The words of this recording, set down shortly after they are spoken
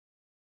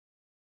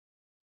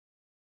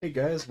Hey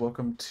guys,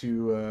 welcome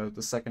to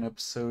the second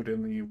episode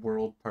in the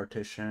World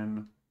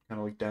Partition,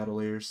 kind of like data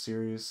layers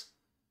series.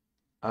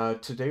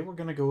 Today we're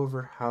going to go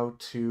over how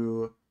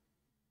to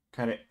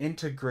kind of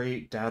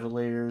integrate data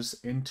layers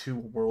into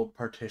World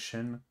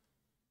Partition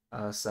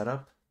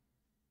setup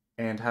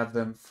and have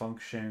them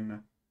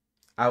function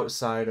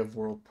outside of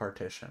World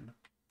Partition.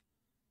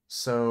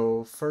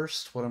 So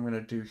first, what I'm going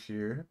to do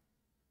here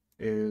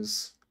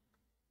is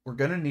we're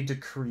going to need to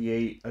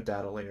create a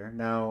data layer.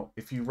 Now,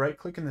 if you right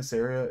click in this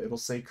area, it'll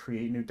say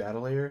create new data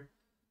layer.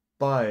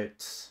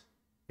 But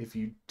if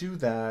you do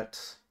that,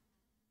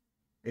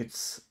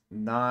 it's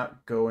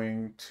not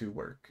going to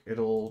work.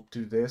 It'll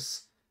do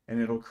this and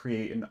it'll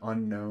create an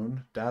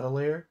unknown data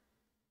layer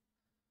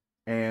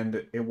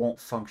and it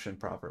won't function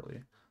properly.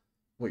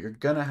 What you're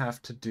gonna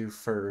have to do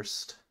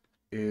first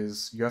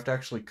is you have to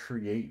actually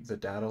create the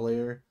data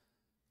layer.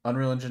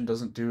 Unreal Engine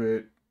doesn't do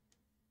it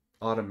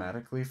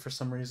automatically for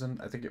some reason.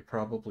 I think it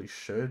probably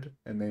should,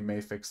 and they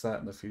may fix that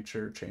in the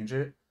future, change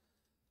it.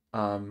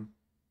 Um,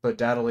 but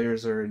data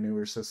layers are a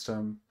newer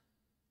system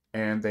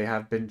and they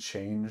have been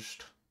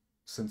changed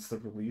since the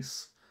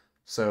release.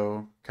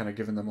 So kind of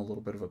giving them a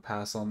little bit of a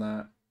pass on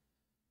that.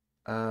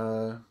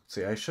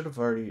 See, I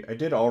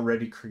did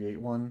already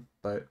create one,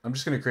 but I'm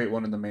just going to create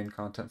one in the main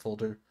content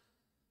folder.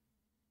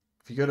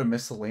 If you go to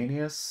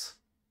miscellaneous,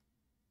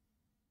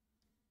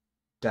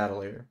 data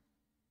layer.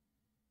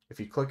 If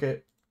you click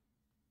it,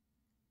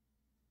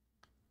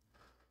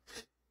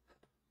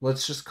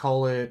 let's just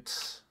call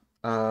it,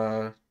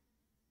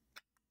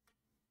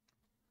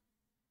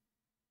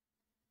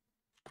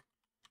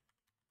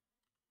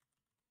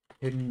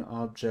 hidden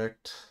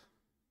object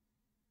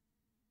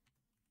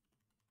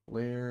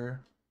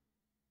layer.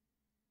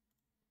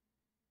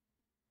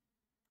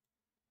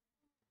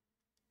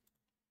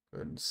 Go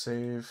ahead and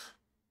save.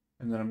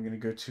 And then I'm going to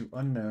go to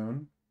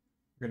unknown.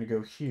 We're going to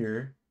go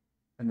here,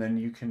 and then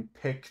you can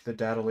pick the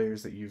data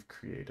layers that you've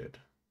created.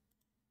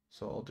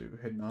 So I'll do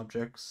hidden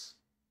objects.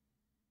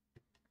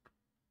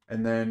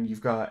 And then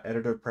you've got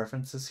editor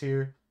preferences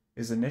here.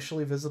 Is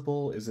initially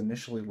visible, is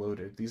initially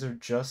loaded. These are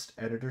just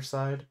editor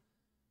side.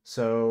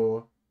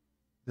 So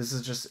this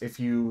is just if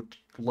you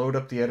load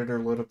up the editor,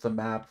 load up the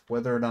map,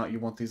 whether or not you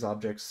want these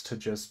objects to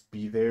just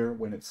be there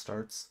when it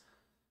starts.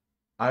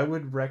 I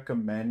would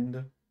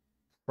recommend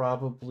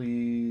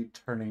probably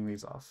turning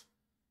these off.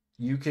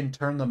 You can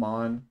turn them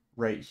on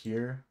right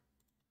here,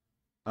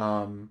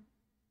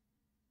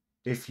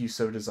 if you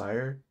so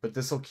desire, but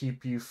this will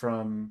keep you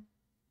from,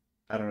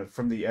 I don't know,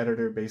 from the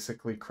editor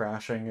basically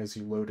crashing as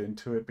you load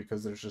into it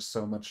because there's just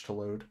so much to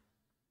load.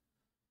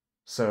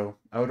 So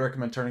I would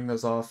recommend turning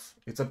those off.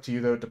 It's up to you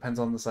though, it depends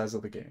on the size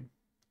of the game.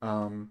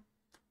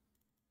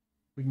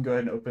 We can go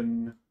ahead and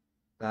open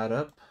that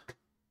up.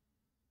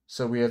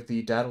 So we have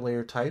the data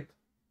layer type.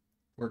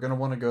 We're going to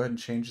want to go ahead and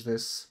change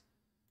this.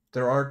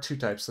 There are two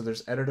types, so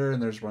there's editor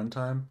and there's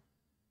runtime.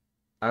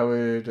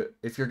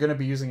 If you're going to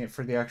be using it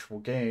for the actual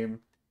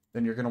game,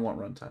 then you're going to want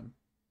runtime.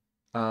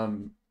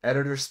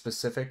 Editor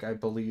specific, I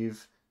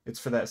believe it's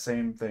for that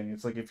same thing.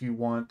 It's like if you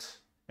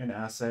want an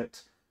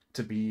asset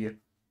to be,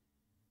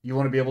 you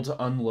want to be able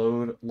to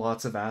unload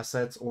lots of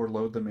assets or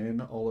load them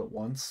in all at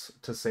once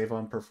to save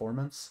on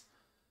performance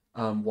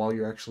while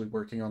you're actually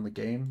working on the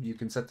game. You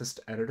can set this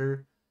to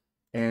editor,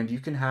 and you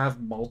can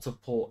have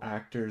multiple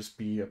actors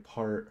be a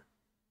part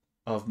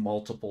of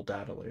multiple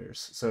data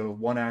layers. So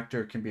one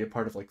actor can be a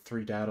part of like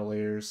 3 data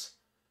layers.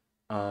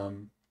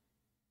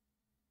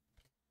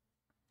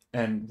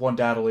 And one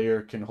data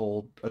layer can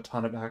hold a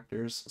ton of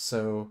actors.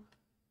 So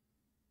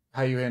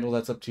how you handle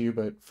that's up to you.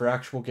 But for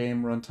actual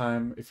game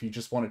runtime, if you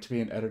just want it to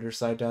be an editor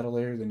side data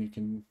layer, then you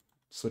can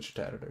switch it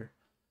to editor.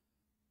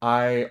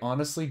 I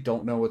honestly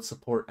don't know what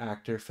support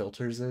actor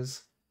filters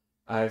is.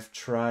 I've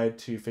tried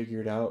to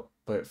figure it out,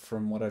 but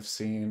from what I've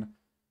seen,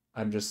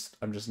 I'm just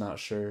not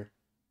sure.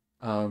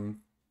 Um,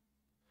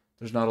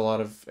 there's not a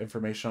lot of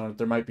information on it.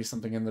 There might be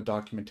something in the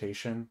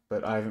documentation,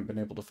 but I haven't been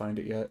able to find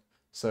it yet.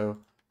 So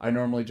I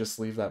normally just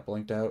leave that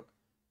blanked out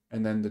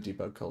and then the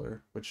debug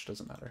color, which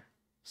doesn't matter.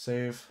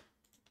 Save.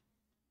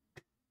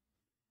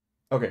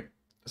 Okay,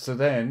 so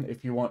then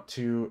if you want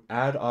to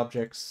add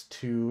objects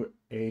to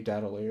a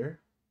data layer,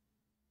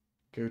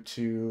 go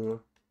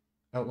to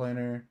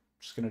outliner. I'm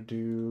just gonna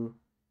do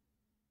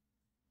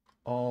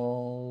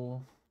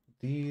all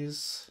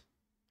these.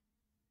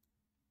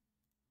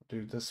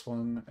 Do this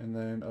one and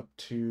then up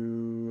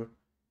to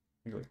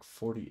maybe like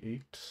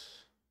 48,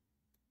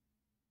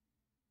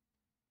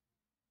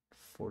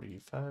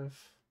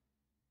 45.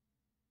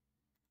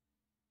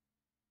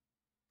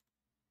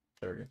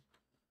 There we go.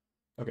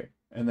 Okay,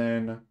 and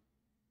then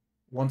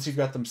once you've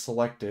got them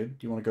selected,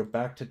 you want to go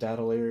back to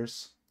data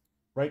layers,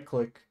 right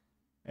click,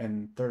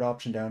 and third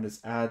option down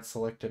is add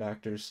selected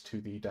actors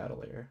to the data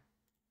layer.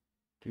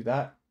 Do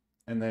that,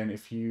 and then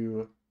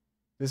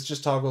this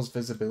just toggles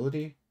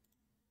visibility.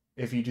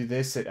 If you do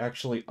this, it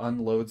actually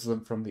unloads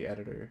them from the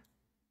editor.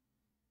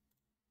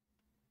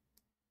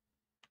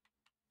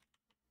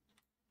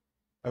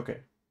 Okay,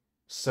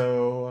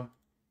 so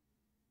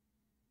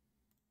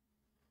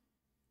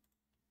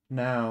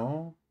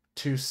now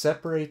To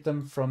separate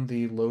them from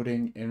the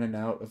loading in and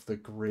out of the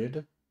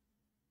grid,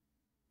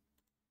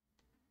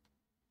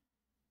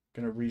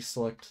 gonna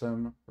reselect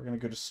them. We're gonna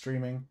go to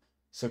streaming.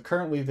 So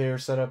currently they're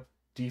set up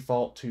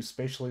default to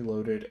spatially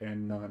loaded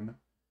and none.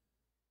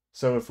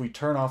 So if we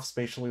turn off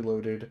spatially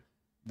loaded,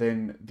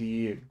 then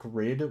the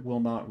grid will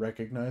not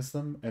recognize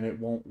them and it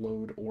won't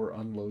load or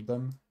unload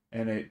them,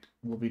 and it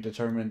will be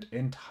determined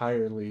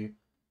entirely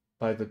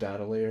by the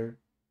data layer.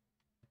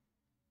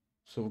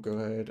 So we'll go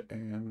ahead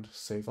and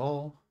save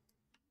all.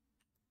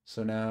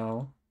 So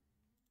now,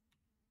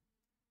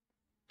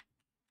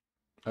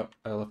 oh,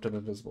 I left it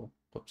invisible.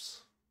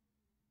 Whoops.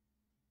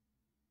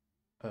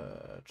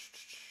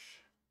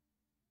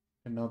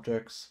 In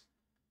objects,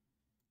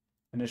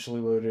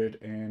 initially loaded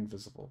and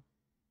visible.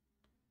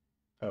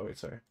 Oh wait,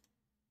 sorry.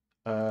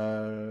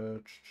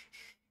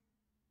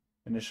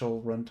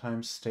 Initial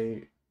runtime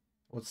state.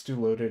 Let's do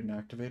loaded and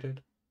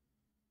activated.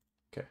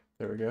 Okay,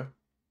 there we go.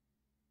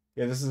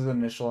 Yeah, this is the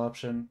initial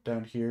option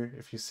down here.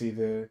 If you see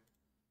the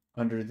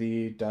under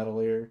the data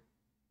layer,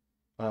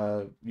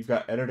 you've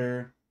got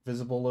editor,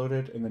 visible,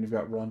 loaded, and then you've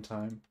got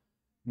runtime.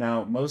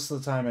 Now, most of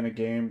the time in a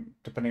game,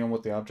 depending on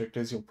what the object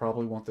is, you'll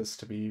probably want this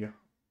to be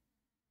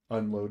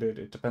unloaded.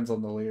 It depends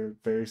on the layer,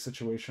 very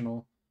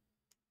situational.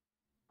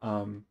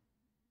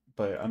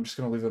 But I'm just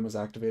going to leave them as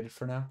activated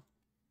for now.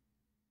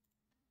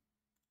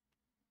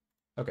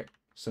 Okay,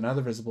 so now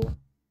they're visible.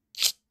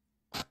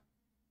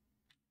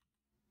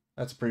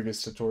 That's a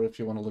previous tutorial if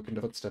you want to look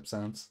into footstep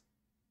sounds.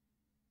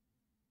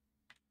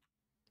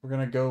 We're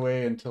going to go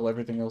away until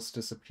everything else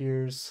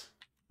disappears.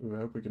 Ooh, I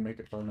hope we can make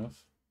it far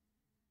enough.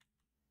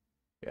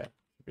 Yeah,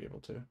 should be able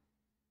to.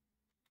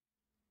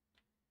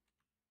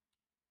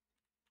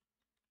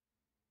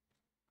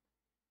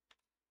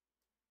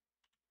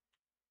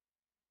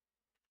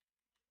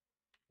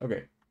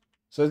 Okay,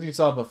 so as you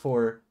saw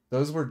before,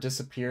 those were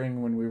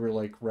disappearing when we were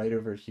like right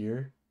over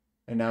here.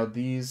 And now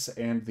these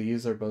and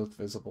these are both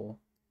visible.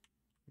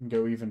 You can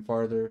go even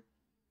farther.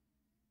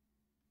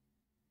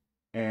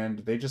 And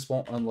they just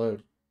won't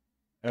unload,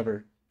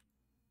 ever.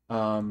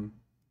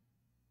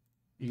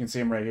 You can see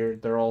them right here.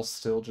 They're all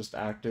still just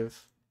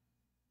active.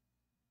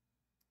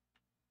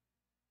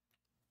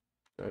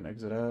 Go ahead and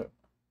exit out.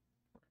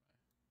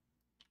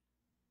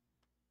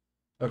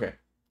 Okay.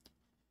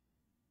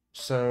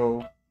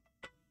 So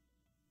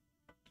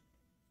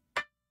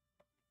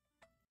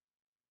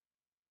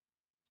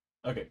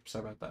okay,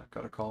 sorry about that.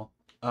 Got a call.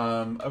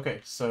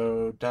 Okay,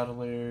 so data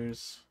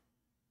layers.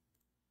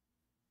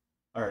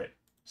 All right.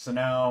 So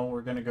now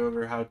we're going to go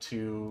over how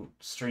to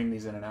stream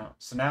these in and out.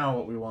 So now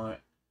what we want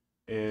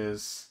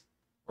is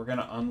we're going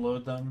to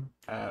unload them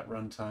at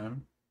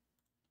runtime.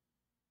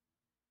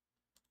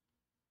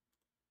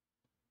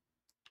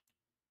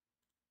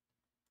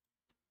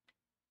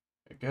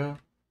 There we go.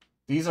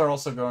 These are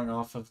also going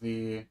off of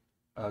the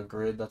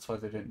grid. That's why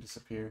they didn't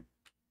disappear.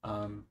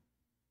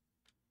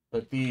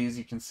 But these,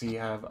 you can see,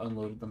 have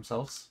unloaded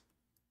themselves.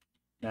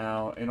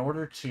 Now, in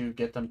order to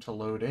get them to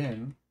load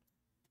in,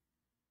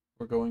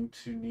 we're going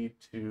to need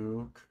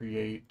to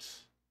create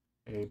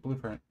a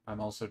blueprint. I'm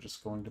also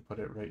just going to put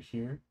it right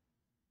here.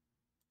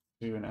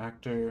 Do an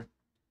actor.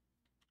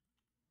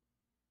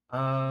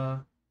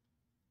 I'll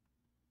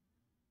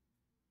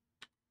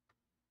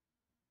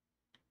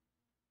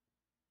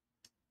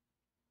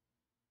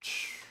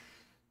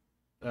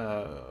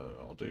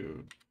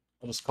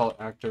just call it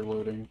actor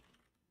loading.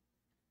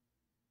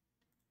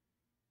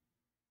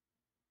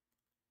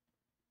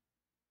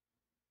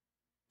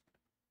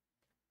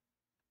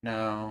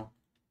 Now,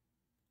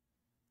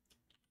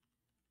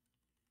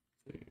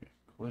 the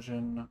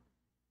collision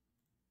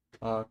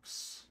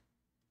box,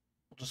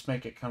 we'll just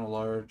make it kind of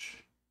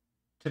large.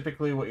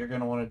 Typically what you're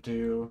going to want to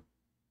do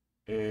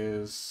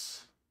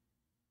is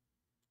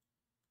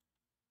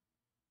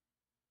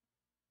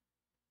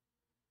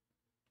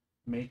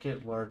make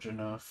it large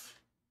enough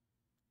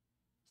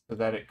so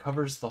that it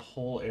covers the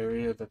whole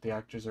area that the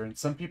actors are in.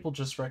 Some people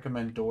just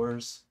recommend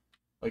doors.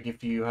 Like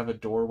if you have a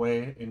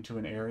doorway into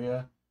an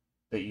area,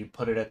 that you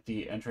put it at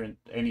the entrance,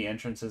 any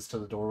entrances to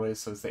the doorways,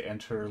 so as they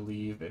enter or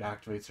leave, it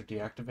activates or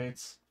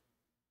deactivates.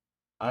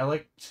 I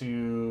like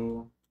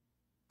to,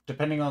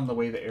 depending on the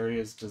way the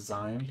area is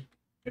designed,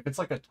 if it's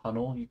like a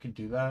tunnel, you can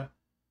do that.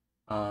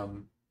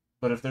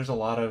 But if there's a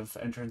lot of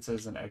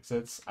entrances and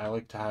exits, I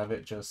like to have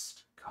it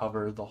just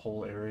cover the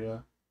whole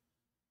area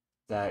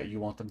that you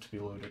want them to be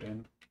loaded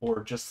in,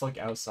 or just like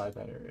outside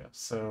that area.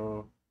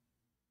 So,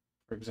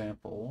 for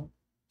example,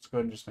 let's go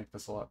ahead and just make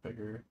this a lot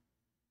bigger.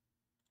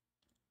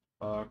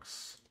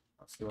 Box,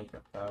 let's do like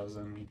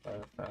 1,000 by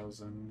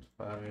 1,000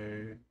 by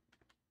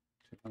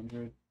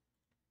 200.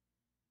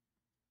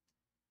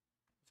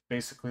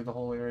 Basically the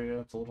whole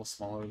area. It's a little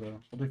smaller though.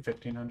 We'll do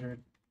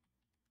 1,500.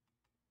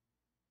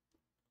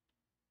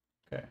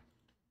 Okay.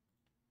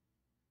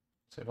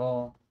 Save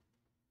all.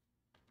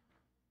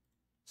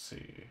 Let's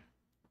see.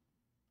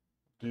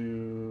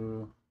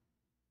 Do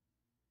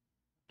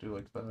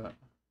like that.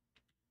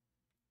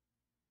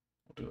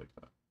 We'll do like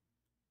that.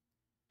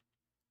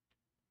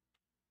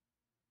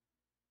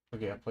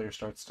 Okay, yeah, player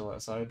starts still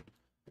outside.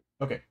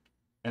 Okay.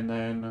 And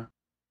then,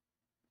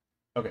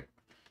 okay.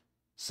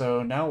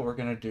 So now what we're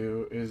going to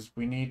do is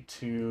we need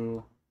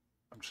to,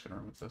 I'm just going to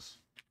remove this.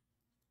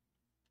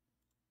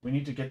 We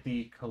need to get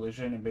the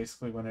collision, and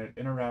basically when it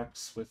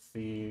interacts with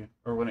the,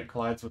 or when it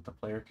collides with the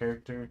player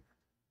character,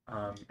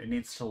 it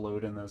needs to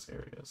load in those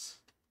areas.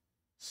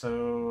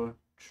 So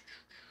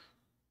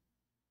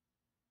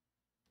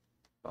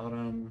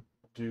bottom,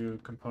 do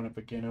component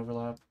begin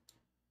overlap,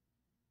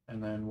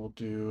 and then we'll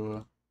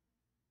do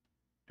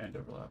end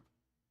overlap.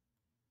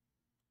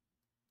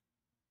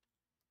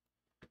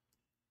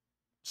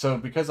 So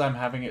because I'm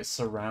having it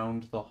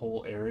surround the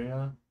whole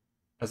area,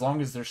 as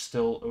long as they're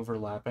still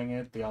overlapping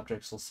it, the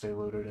objects will stay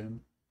loaded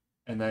in.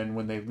 And then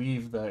when they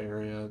leave the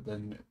area,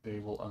 then they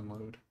will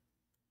unload.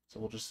 So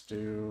we'll just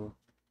do,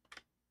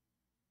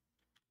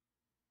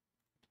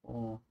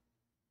 we'll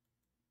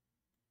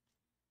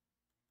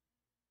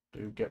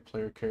do get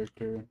player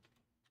character.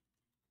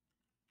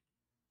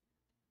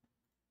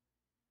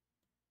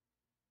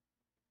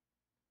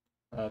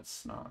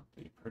 That's not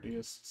the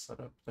prettiest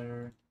setup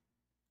there.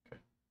 Okay.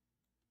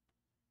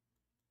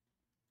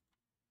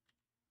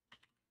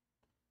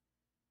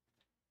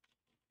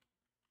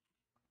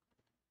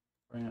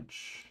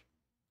 Branch.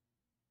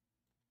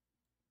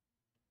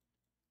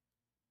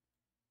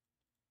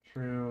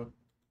 True.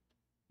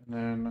 And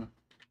then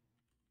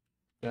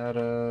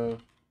data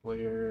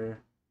layer.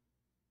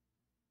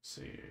 Let's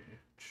see.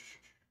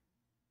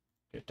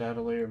 Get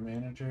data layer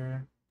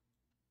manager.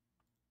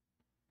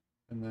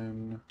 And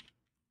then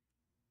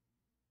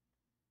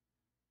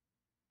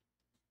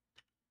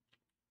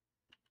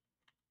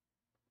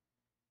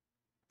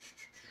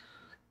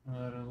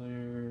data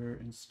layer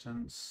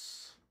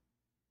instance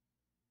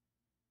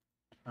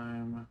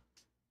time.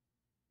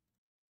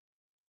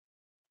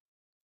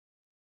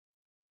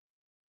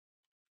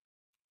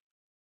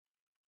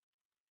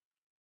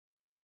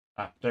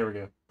 Ah, there we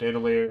go. Data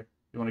layer.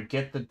 You want to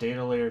get the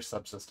data layer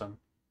subsystem.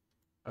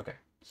 Okay,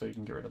 so you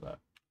can get rid of that.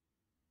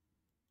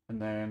 And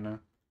then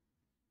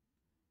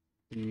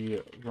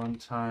the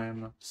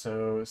runtime.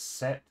 So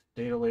set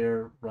data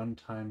layer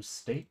runtime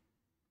state.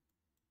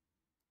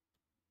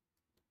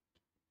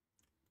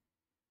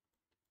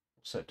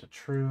 Set to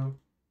true.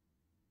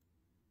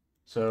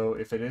 So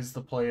if it is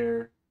the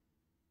player,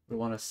 we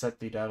want to set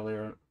the data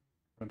layer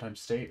runtime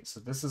state. So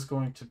this is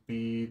going to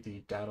be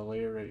the data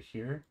layer right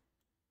here.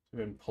 So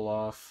go ahead and pull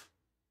off.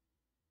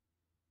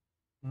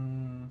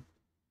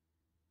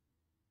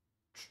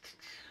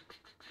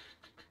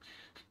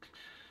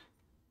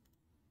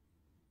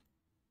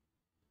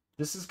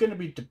 This is going to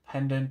be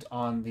dependent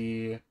on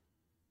the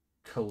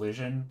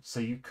collision. So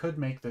you could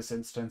make this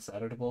instance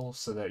editable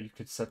so that you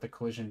could set the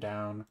collision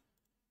down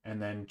and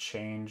then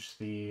change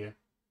the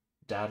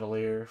data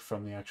layer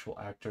from the actual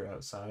actor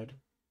outside,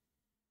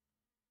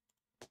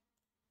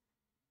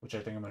 which I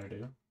think I'm going to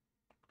do.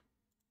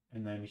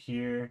 And then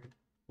here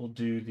we'll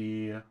do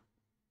the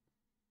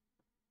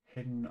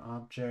hidden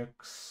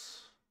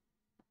objects.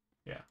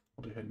 Yeah,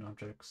 we'll do hidden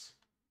objects.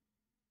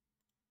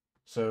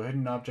 So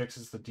hidden objects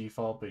is the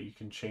default, but you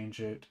can change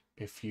it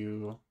if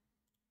you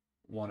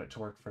want it to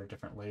work for a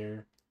different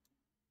layer.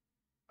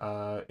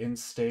 In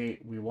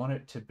state, we want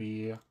it to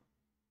be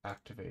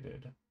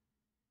activated.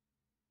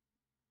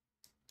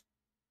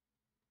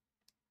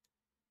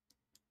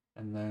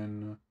 And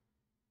then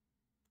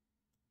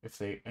if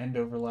they end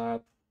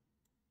overlap,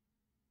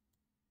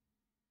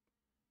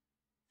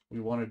 we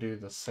want to do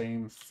the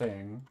same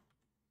thing.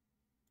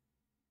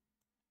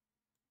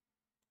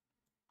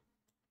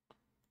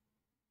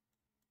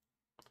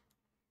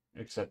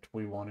 Except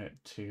we want it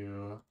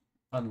to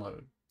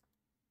unload.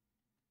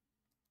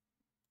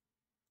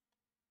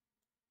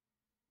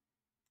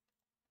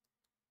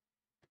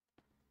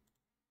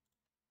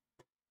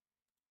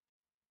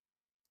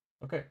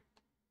 Okay,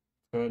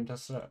 go ahead and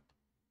test it out.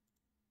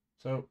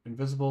 So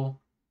invisible,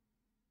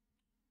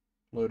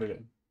 loaded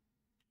in.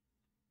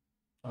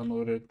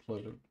 Unloaded,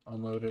 loaded,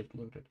 unloaded,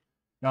 loaded.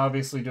 Now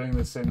obviously doing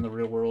this in the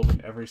real world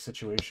in every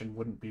situation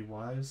wouldn't be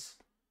wise.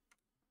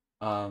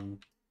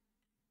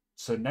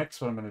 So next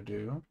what I'm going to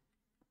do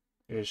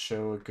is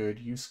show a good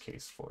use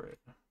case for it.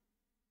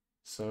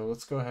 So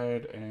let's go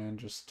ahead and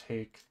just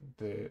take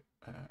the,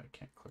 I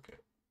can't click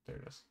it. There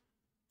it is.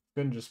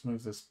 Go ahead and just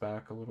move this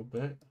back a little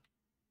bit.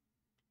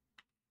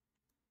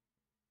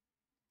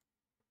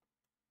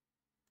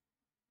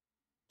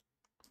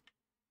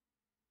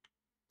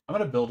 I'm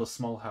going to build a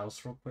small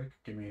house real quick.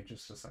 Give me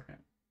just a second.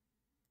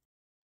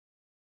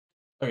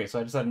 Okay,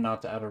 so I decided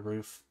not to add a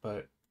roof,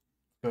 but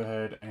go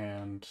ahead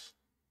and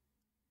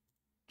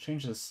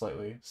change this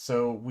slightly.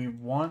 So we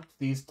want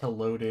these to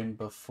load in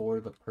before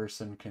the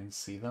person can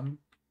see them,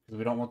 because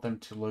we don't want them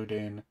to load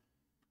in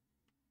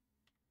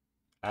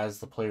as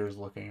the player is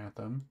looking at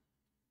them.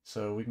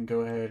 So we can go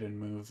ahead and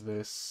move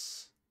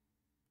this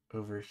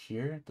over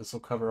here. This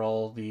will cover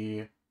all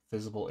the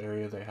visible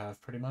area they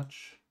have pretty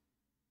much.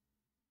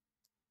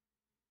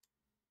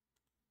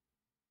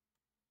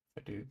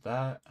 If I do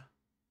that,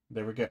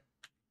 there we go.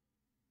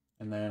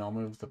 And then I'll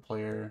move the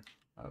player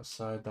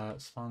outside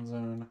that spawn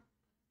zone.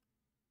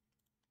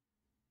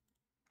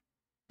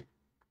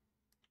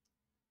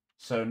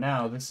 So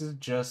now this is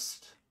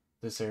just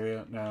this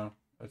area. No,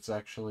 it's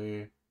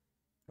actually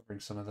covering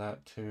some of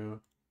that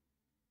too.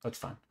 That's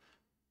fine.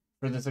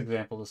 For this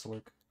example, this will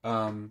work.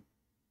 I'll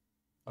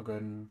go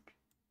ahead and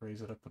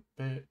raise it up a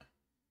bit.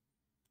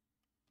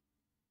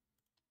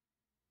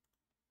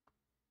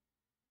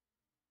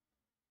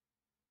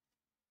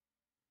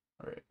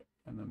 All right,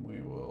 and then we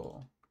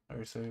will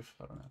fire save.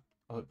 I don't know.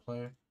 I'll hit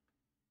play.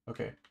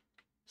 Okay,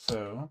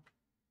 so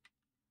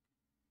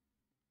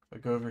if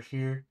I go over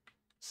here,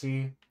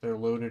 see they're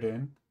loaded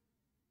in.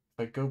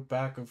 If I go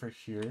back over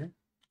here,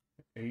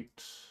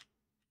 8,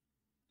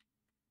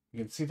 you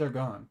can see they're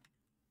gone.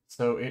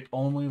 So it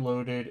only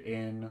loaded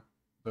in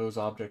those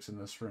objects in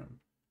this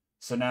room.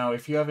 So now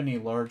if you have any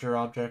larger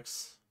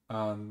objects,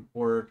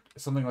 or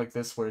something like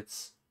this where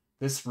it's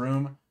this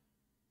room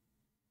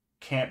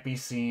can't be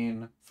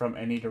seen from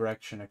any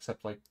direction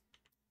except like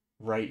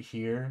right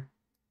here,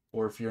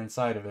 or if you're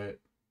inside of it,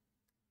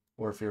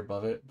 or if you're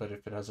above it, but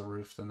if it has a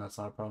roof then that's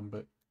not a problem.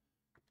 But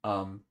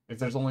if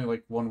there's only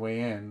like one way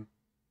in,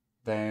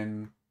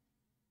 then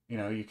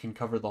you can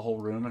cover the whole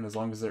room, and as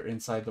long as they're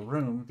inside the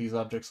room, these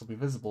objects will be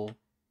visible.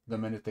 The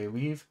minute they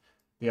leave,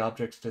 the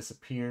objects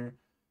disappear.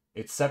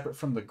 It's separate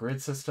from the grid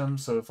system,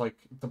 so if like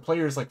the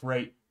player's like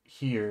right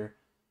here,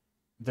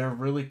 they're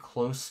really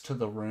close to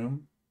the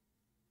room.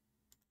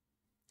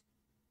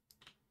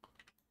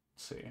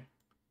 Let's see.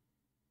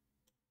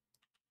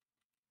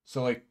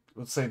 So like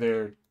let's say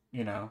they're,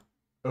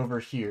 over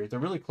here. They're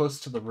really close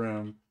to the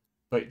room,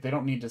 but they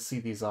don't need to see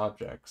these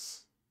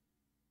objects.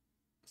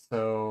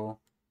 So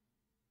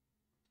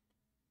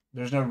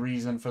there's no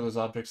reason for those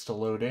objects to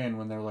load in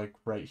when they're like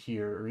right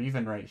here or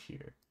even right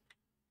here.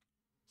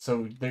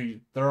 So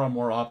there are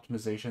more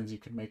optimizations you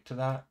can make to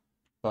that,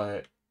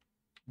 but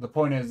the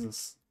point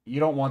is you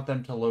don't want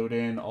them to load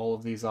in all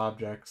of these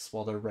objects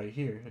while they're right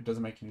here. It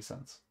doesn't make any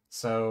sense.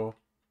 So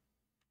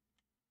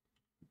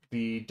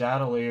the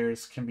data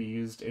layers can be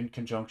used in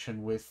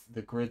conjunction with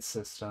the grid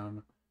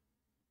system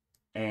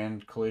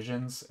and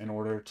collisions in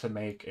order to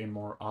make a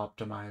more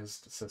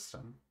optimized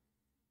system.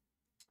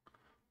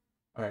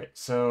 All right,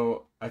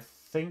 so I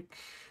think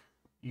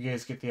you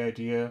guys get the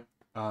idea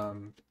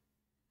for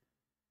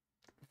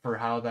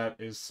how that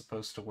is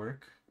supposed to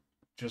work.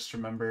 Just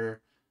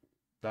remember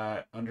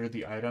that under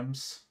the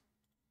items,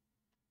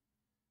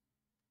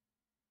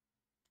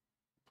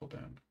 pull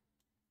down,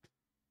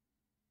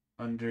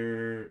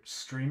 under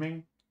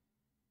streaming,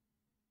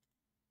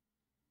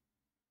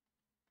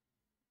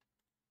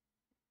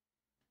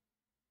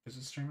 is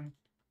it streaming?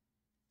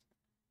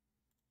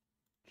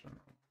 General.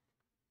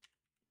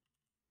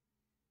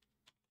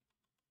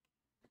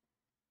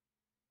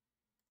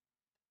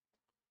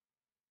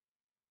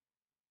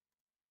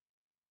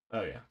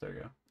 Oh yeah, there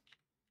you go.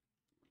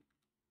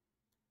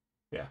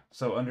 Yeah,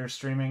 so under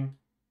streaming,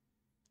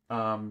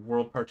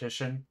 world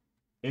partition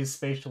is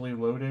spatially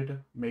loaded,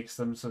 makes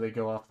them so they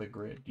go off the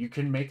grid. You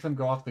can make them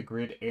go off the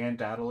grid and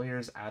data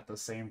layers at the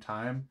same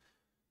time,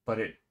 but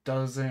it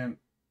doesn't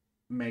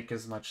make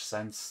as much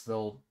sense.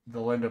 They'll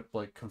end up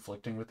like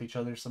conflicting with each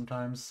other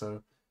sometimes,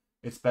 so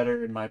it's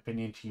better in my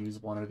opinion to use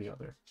one or the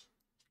other.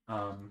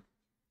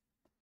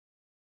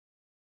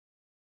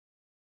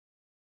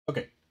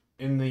 Okay,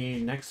 in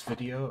the next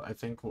video, I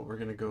think what we're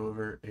going to go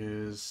over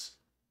is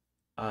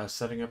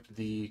setting up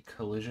the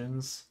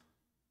collisions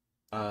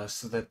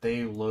so that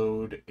they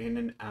load in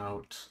and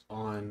out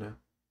on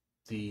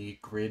the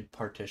grid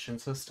partition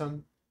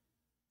system,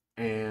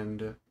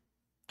 and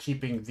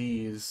keeping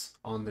these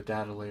on the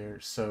data layer.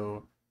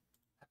 So,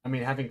 I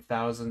mean, having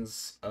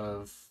thousands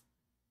of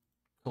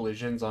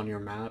collisions on your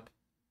map,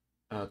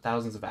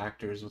 thousands of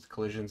actors with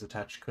collisions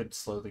attached could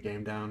slow the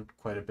game down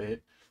quite a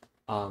bit.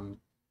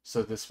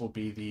 So this will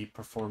be the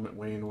performant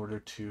way in order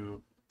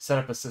to set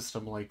up a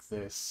system like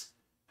this.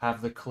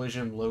 Have the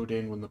collision load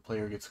in when the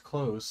player gets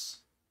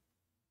close,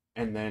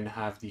 and then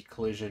have the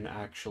collision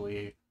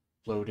actually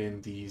load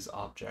in these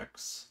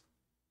objects.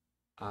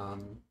 I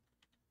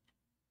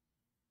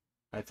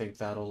think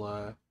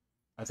that'll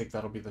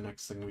be the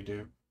next thing we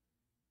do.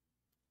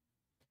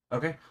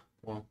 Okay,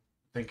 well,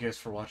 thank you guys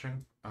for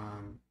watching. I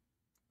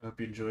hope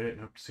you enjoyed it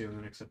and hope to see you in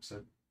the next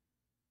episode.